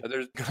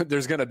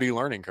 There's going to be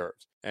learning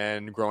curves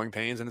and growing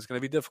pains, and it's going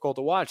to be difficult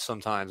to watch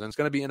sometimes, and it's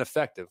going to be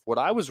ineffective. What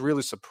I was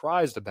really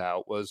surprised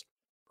about was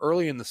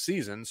early in the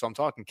season, so I'm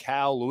talking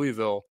Cal,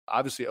 Louisville,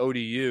 obviously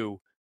ODU,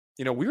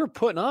 we were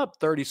putting up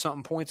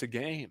 30-something points a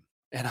game,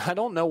 and I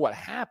don't know what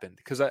happened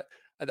because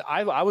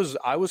I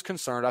was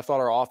concerned. I thought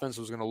our offense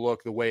was going to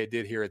look the way it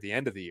did here at the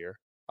end of the year.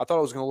 I thought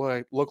it was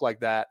going to look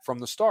like that from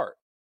the start,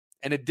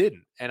 and it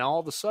didn't. And all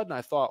of a sudden,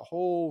 I thought,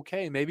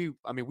 okay,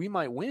 we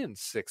might win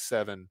 6,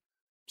 7,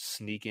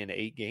 sneak in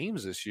 8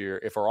 games this year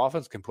if our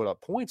offense can put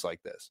up points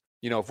like this.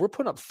 If we're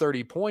putting up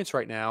 30 points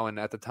right now, and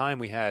at the time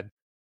we had,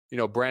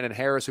 Brandon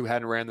Harris, who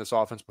hadn't ran this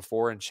offense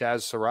before, and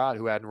Chaz Surratt,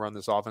 who hadn't run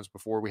this offense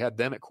before, we had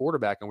them at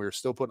quarterback, and we were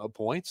still putting up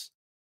points.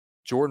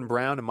 Jordan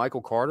Brown and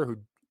Michael Carter,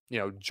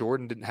 who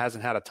Jordan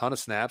hasn't had a ton of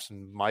snaps,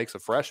 and Mike's a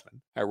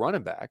freshman at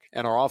running back.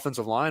 And our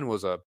offensive line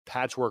was a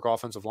patchwork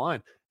offensive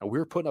line. And we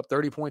were putting up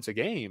 30 points a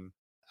game.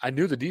 I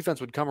knew the defense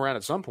would come around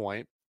at some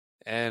point.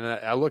 And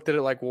I looked at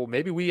it like, well,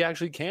 maybe we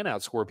actually can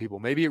outscore people.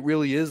 Maybe it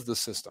really is the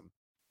system.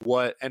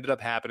 What ended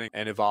up happening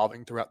and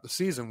evolving throughout the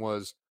season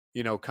was,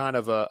 kind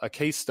of a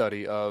case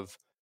study of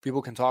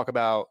people can talk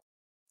about,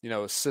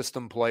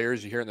 system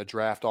players. You hear it in the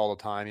draft all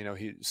the time,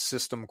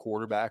 system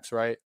quarterbacks,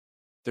 right?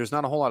 There's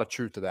not a whole lot of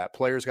truth to that.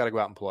 Players got to go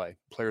out and play.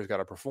 Players got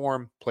to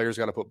perform. Players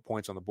got to put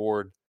points on the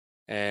board.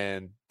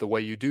 And the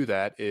way you do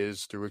that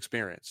is through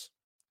experience.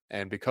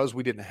 And because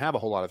we didn't have a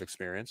whole lot of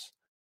experience,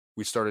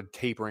 we started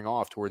tapering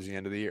off towards the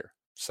end of the year,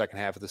 second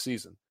half of the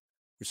season.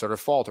 We started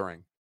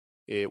faltering.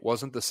 It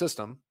wasn't the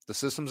system. The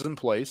system's in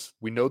place.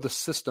 We know the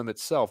system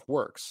itself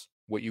works.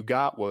 What you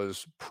got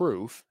was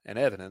proof and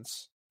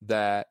evidence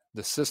that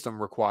the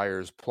system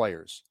requires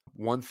players.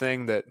 One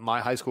thing that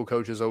my high school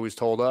coaches always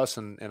told us,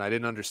 and I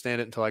didn't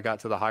understand it until I got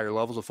to the higher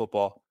levels of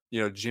football,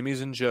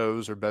 Jimmys and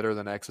Joes are better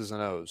than X's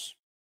and O's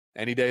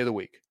any day of the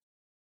week.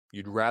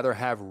 You'd rather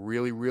have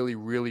really, really,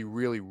 really,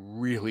 really,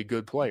 really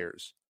good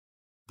players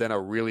than a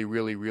really,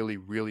 really, really,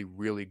 really,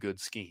 really good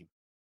scheme.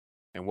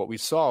 And what we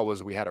saw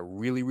was we had a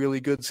really, really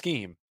good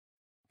scheme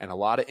and a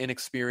lot of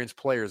inexperienced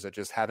players that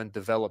just haven't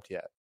developed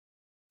yet.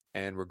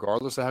 And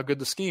regardless of how good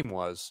the scheme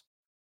was,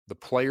 the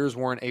players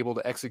weren't able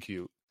to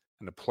execute,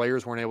 and the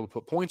players weren't able to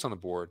put points on the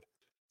board,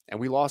 and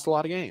we lost a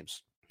lot of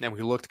games. And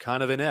we looked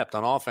kind of inept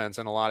on offense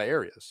in a lot of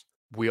areas.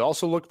 We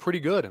also looked pretty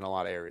good in a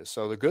lot of areas,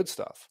 so the good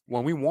stuff.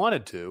 When we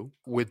wanted to,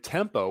 with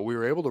tempo, we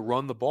were able to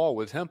run the ball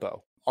with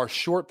tempo. Our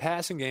short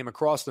passing game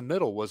across the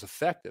middle was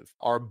effective.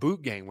 Our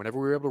boot game, whenever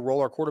we were able to roll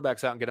our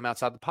quarterbacks out and get them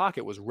outside the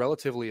pocket, was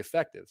relatively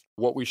effective.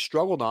 What we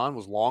struggled on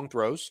was long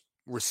throws,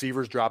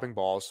 receivers dropping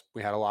balls.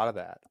 We had a lot of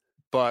that.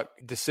 But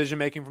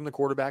decision-making from the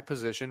quarterback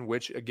position,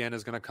 which, again,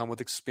 is going to come with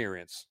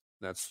experience.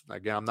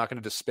 Again, I'm not going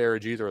to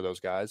disparage either of those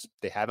guys.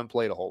 They haven't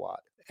played a whole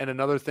lot. And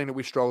another thing that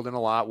we struggled in a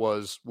lot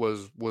was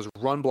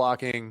run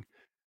blocking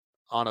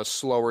on a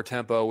slower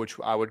tempo, which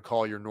I would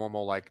call your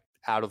normal, like,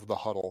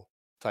 out-of-the-huddle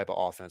type of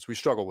offense. We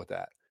struggled with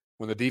that.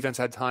 When the defense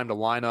had time to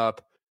line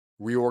up,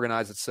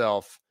 reorganize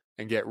itself,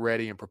 and get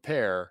ready and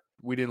prepare,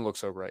 we didn't look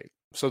so great.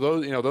 So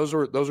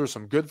those are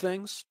some good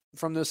things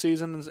from this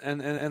season,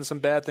 and some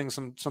bad things,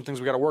 some things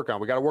we got to work on.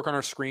 We got to work on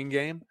our screen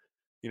game.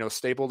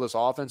 Staple this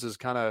offense is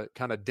kind of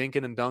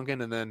dinking and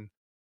dunking, and then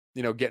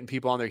getting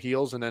people on their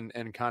heels, and then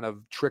kind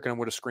of tricking them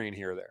with a screen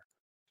here or there.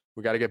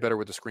 We got to get better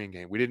with the screen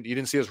game. You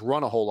didn't see us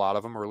run a whole lot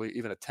of them or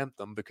even attempt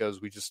them because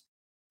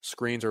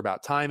screens are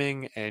about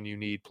timing, and you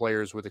need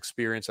players with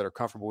experience that are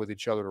comfortable with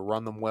each other to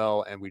run them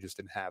well, and we just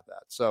didn't have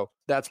that. So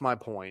that's my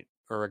point,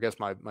 or I guess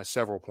my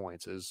several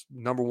points is,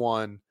 number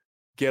one,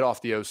 get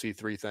off the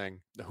OC3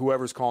 thing.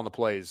 Whoever's calling the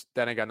plays,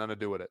 that ain't got nothing to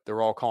do with it.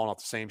 They're all calling off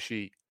the same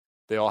sheet.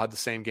 They all had the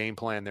same game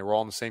plan. They were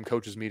all in the same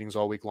coaches' meetings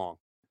all week long.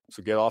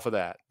 So get off of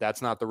that.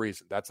 That's not the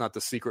reason. That's not the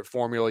secret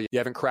formula. You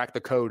haven't cracked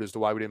the code as to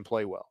why we didn't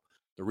play well.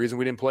 The reason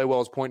we didn't play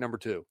well is point number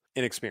 2,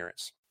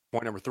 inexperience.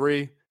 Point number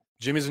 3,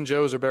 Jimmys and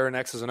Joes are better than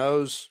X's and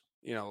O's.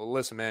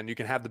 listen, man, you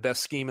can have the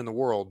best scheme in the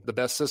world, the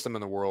best system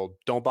in the world.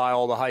 Don't buy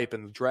all the hype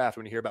in the draft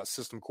when you hear about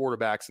system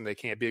quarterbacks and they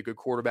can't be a good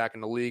quarterback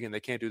in the league and they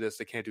can't do this,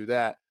 they can't do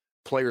that.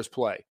 Players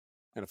play.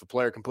 And if a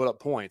player can put up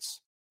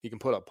points, he can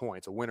put up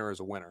points. A winner is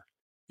a winner.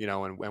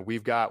 And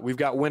we've got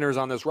winners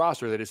on this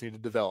roster. They just need to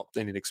develop.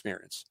 They need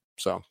experience.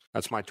 So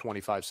that's my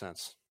 25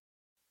 cents.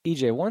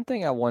 EJ, one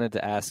thing I wanted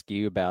to ask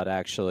you about,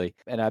 actually,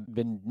 and I've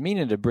been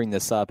meaning to bring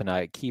this up and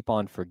I keep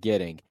on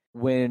forgetting.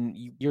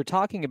 When you're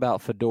talking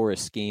about Fedora's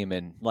scheme,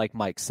 and like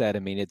Mike said, I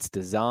mean, it's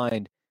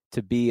designed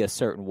to be a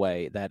certain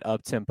way, that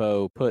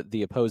up-tempo, put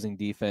the opposing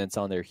defense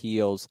on their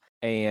heels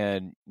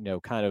and,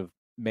 kind of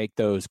make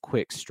those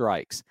quick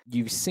strikes.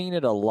 You've seen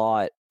it a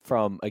lot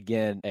from,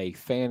 again, a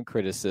fan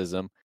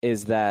criticism,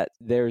 is that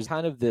there's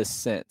kind of this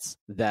sense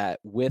that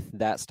with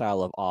that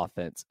style of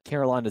offense,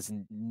 Carolina's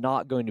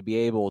not going to be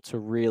able to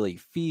really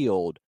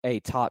field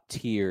a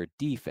top-tier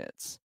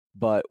defense.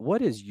 But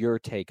what is your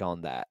take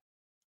on that?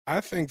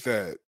 I think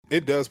that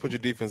it does put your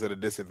defense at a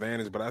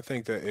disadvantage, but I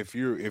think that if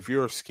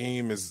your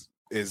scheme is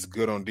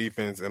good on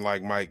defense, and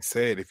like Mike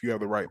said, if you have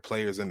the right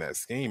players in that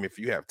scheme, if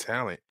you have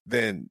talent,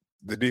 then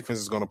the defense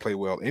is going to play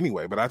well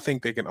anyway. But I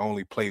think they can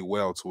only play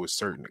well to a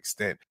certain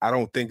extent. I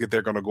don't think that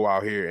they're going to go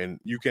out here, and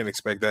you can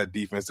expect that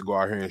defense to go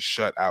out here and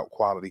shut out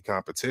quality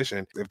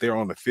competition if they're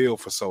on the field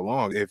for so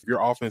long. If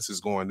your offense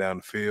is going down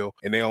the field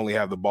and they only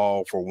have the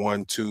ball for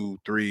 1, 2,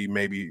 3,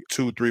 maybe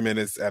 2-3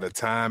 minutes at a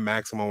time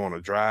maximum on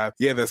a drive,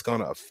 yeah, that's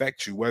going to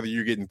affect you. Whether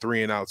you're getting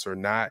 3 and outs or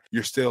not,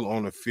 you're still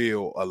on the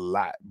field a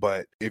lot.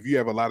 But if you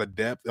have a lot of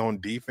depth on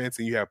defense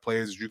and you have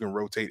players that you can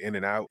rotate in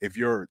and out, if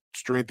your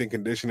strength and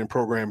conditioning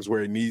program is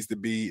where it needs to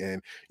be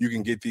and you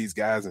can get these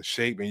guys in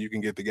shape and you can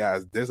get the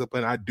guys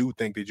disciplined, I do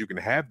think that you can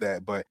have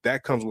that, but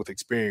that comes with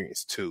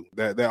experience too.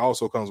 That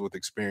also comes with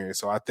experience.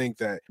 So I think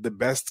that the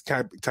best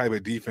type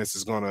of defense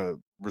is going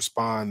to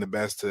respond the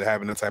best to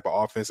having that type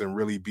of offense and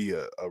really be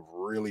a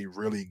really,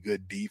 really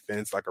good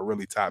defense, like a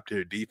really top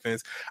tier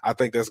defense. I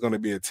think that's going to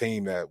be a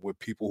team that, with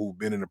people who've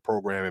been in the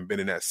program and been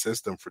in that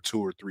system for 2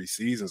 or 3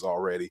 seasons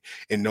already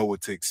and know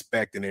what to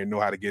expect, and they know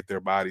how to get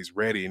their bodies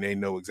ready, and they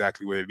know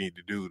exactly what they need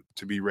to do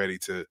to be ready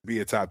to be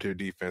a top tier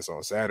defense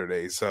on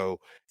Saturday. So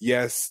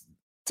yes,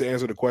 to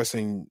answer the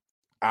question,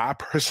 I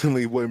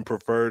personally wouldn't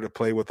prefer to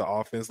play with the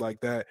offense like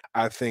that.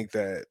 I think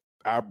that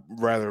I'd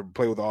rather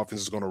play with the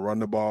offense that's going to run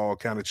the ball,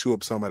 kind of chew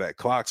up some of that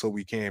clock so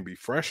we can be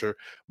fresher.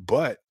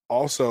 But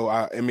also,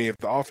 I mean, if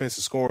the offense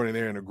is scoring and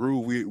they're in a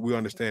groove, we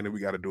understand that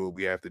we got to do what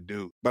we have to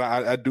do. But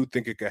I do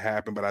think it could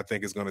happen, but I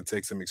think it's going to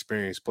take some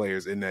experienced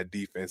players in that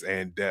defense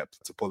and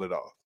depth to pull it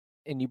off.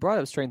 And you brought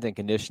up strength and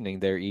conditioning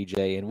there,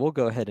 EJ, and we'll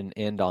go ahead and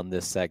end on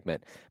this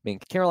segment. I mean,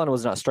 Carolina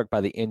was not struck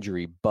by the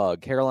injury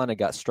bug. Carolina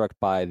got struck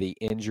by the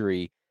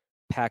injury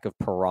pack of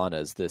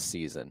piranhas this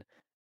season.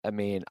 I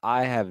mean,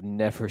 I have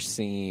never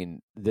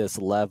seen this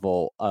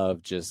level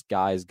of just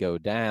guys go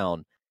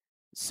down.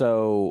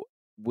 So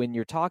when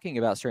you're talking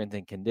about strength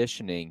and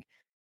conditioning,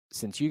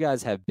 since you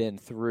guys have been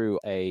through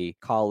a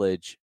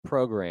college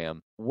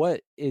program,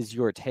 what is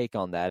your take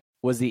on that?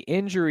 Was the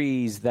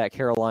injuries that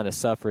Carolina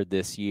suffered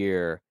this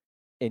year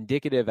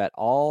indicative at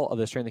all of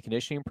the strength and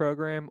conditioning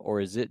program, or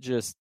is it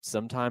just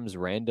sometimes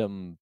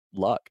random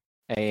luck?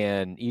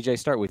 And EJ,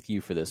 start with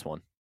you for this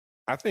one.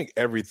 I think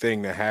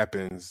everything that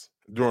happens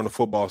during the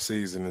football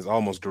season is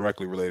almost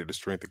directly related to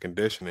strength and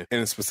conditioning,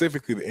 and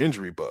specifically the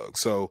injury bug.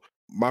 So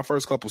my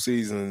first couple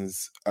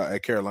seasons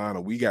at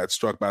Carolina, we got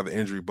struck by the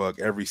injury bug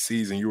every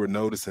season. You were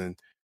noticing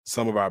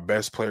some of our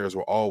best players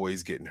were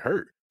always getting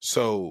hurt.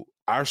 So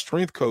our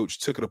strength coach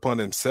took it upon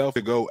himself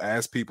to go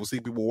ask people,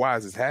 see people, why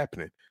is this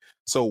happening?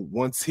 So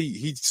once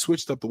he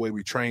switched up the way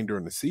we trained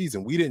during the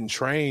season, we didn't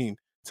train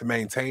to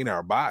maintain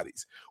our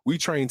bodies. We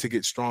trained to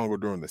get stronger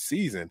during the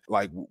season.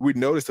 Like, we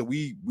noticed that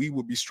we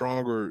would be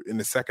stronger in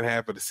the second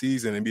half of the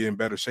season and be in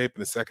better shape in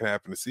the second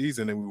half of the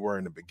season than we were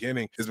in the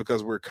beginning, is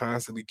because we're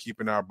constantly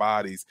keeping our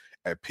bodies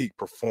at peak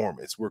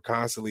performance. We're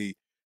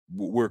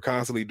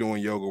constantly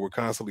doing yoga. We're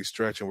constantly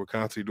stretching. We're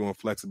constantly doing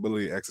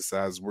flexibility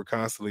exercises. We're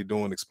constantly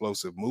doing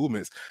explosive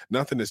movements.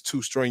 Nothing is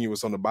too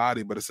strenuous on the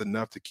body, but it's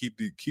enough to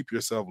keep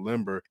yourself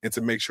limber and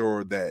to make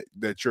sure that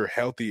you're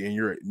healthy and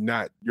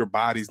your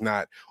body's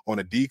not on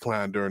a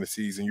decline during the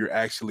season. You're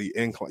actually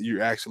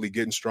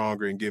getting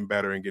stronger and getting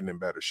better and getting in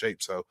better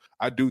shape. So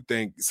I do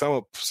think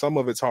some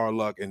of it's hard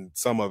luck and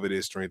some of it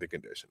is strength and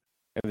conditioning.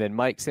 And then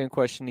Mike, same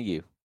question to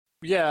you.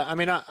 Yeah, I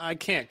mean, I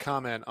can't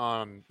comment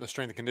on the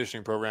strength and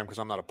conditioning program because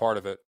I'm not a part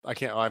of it. I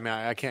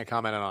can't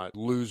comment on a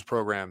lose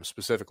program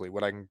specifically.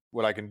 What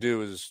I can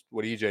do is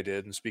what EJ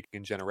did and speak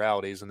in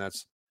generalities, and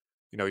that's,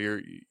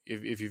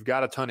 if you've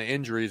got a ton of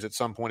injuries, at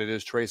some point it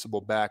is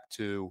traceable back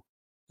to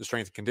the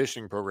strength and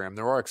conditioning program.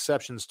 There are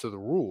exceptions to the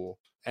rule,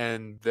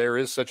 and there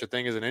is such a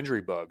thing as an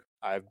injury bug.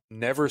 I've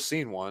never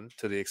seen one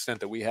to the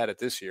extent that we had it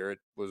this year. It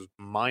was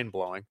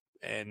mind-blowing,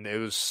 and it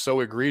was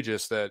so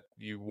egregious that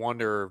you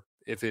wonder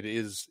if it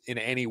is in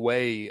any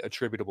way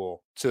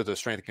attributable to the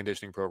strength and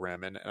conditioning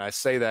program. And I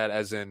say that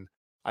as in,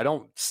 I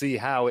don't see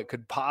how it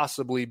could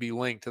possibly be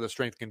linked to the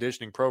strength and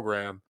conditioning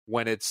program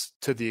when it's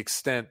to the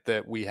extent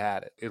that we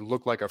had it. It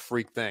looked like a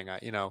freak thing.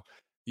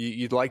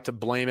 You'd like to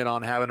blame it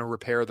on having to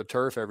repair the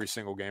turf every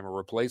single game or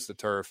replace the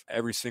turf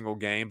every single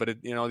game,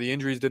 but the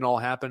injuries didn't all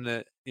happen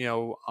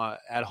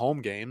at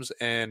home games.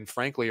 And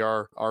frankly,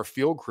 our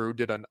field crew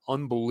did an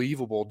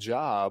unbelievable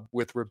job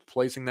with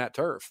replacing that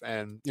turf.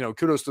 And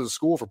kudos to the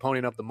school for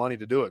ponying up the money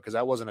to do it, because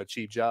that wasn't a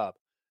cheap job.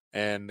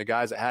 And the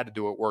guys that had to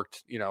do it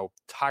worked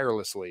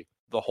tirelessly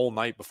the whole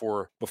night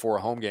before a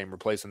home game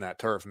replacing that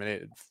turf. I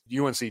mean,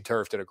 UNC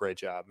turf did a great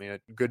job. I mean,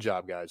 good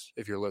job, guys.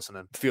 If you're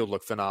listening, the field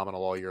looked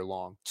phenomenal all year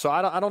long. So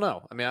I don't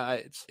know. I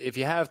mean, if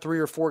you have 3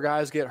 or 4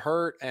 guys get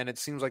hurt and it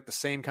seems like the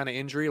same kind of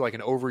injury, like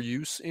an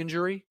overuse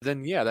injury,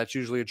 then yeah, that's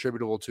usually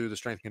attributable to the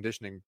strength and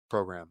conditioning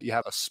program. You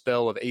have a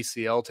spell of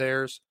ACL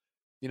tears.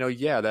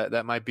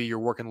 That might be you're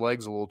working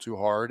legs a little too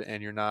hard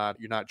and you're not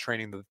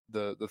training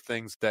the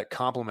things that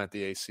complement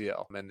the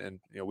ACL. And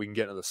we can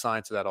get into the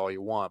science of that all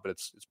you want, but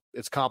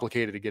it's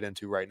complicated to get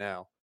into right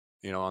now,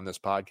 on this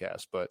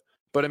podcast. But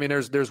I mean,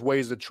 there's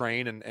ways to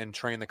train and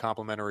train the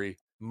complementary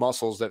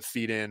muscles that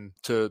feed in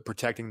to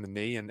protecting the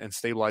knee and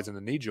stabilizing the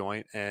knee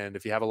joint. And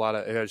if you have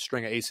a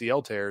string of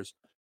ACL tears,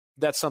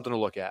 that's something to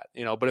look at,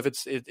 But if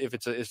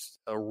it's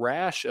a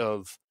rash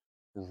of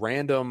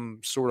random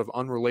sort of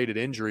unrelated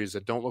injuries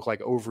that don't look like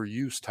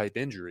overuse type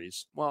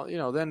injuries, well,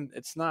 then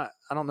it's not,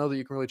 I don't know that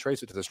you can really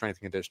trace it to the strength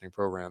and conditioning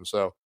program.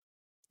 So,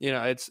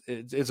 it's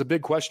a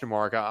big question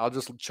mark. I'll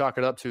just chalk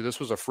it up to this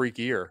was a freak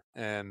year.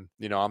 And,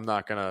 I'm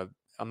not going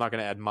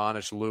to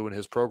admonish Lou and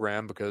his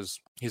program because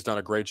he's done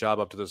a great job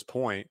up to this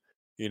point.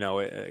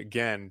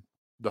 Again,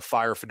 the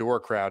fire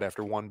Fedora crowd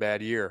after one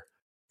bad year.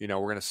 We're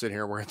going to sit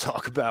here and we're going to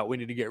talk about we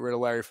need to get rid of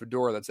Larry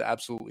Fedora. That's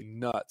absolutely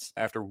nuts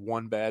after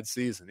one bad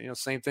season.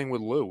 Same thing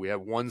with Lou. We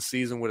have one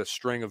season with a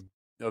string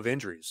of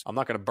injuries. I'm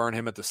not going to burn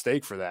him at the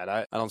stake for that.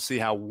 I don't see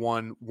how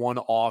one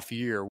off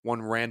year,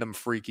 one random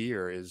freak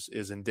year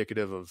is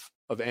indicative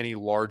of any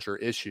larger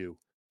issue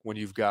when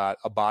you've got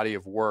a body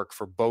of work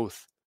for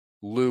both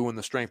Lou and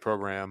the strength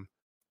program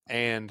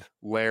and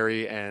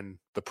Larry and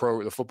the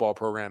football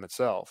program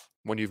itself,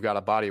 when you've got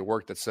a body of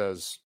work that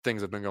says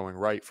things have been going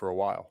right for a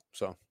while.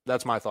 So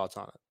that's my thoughts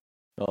on it.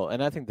 Well,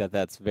 and I think that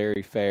that's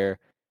very fair.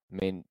 I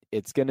mean,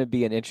 it's going to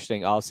be an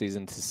interesting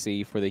offseason to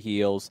see for the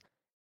Heels.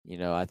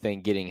 I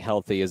think getting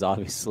healthy is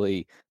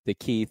obviously the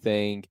key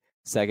thing.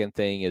 Second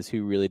thing is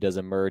who really does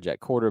emerge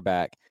at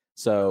quarterback.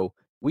 So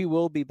we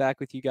will be back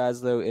with you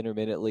guys, though,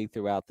 intermittently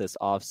throughout this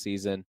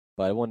offseason.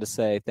 But I wanted to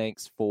say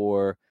thanks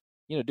for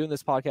doing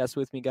this podcast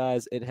with me,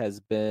 guys. It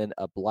has been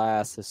a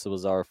blast. This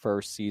was our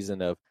first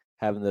season of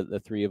having the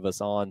 3 of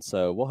us on.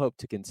 So we'll hope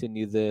to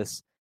continue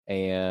this.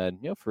 And,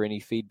 for any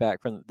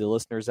feedback from the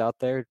listeners out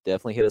there,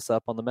 definitely hit us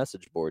up on the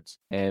message boards.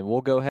 And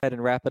we'll go ahead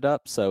and wrap it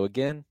up. So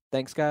again,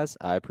 thanks, guys.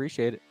 I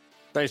appreciate it.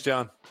 Thanks,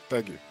 John.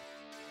 Thank you.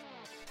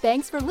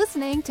 Thanks for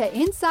listening to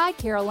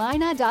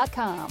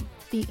InsideCarolina.com,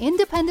 the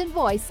independent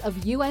voice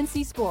of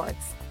UNC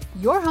Sports,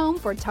 your home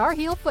for Tar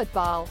Heel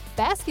football,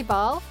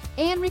 basketball,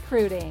 and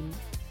recruiting.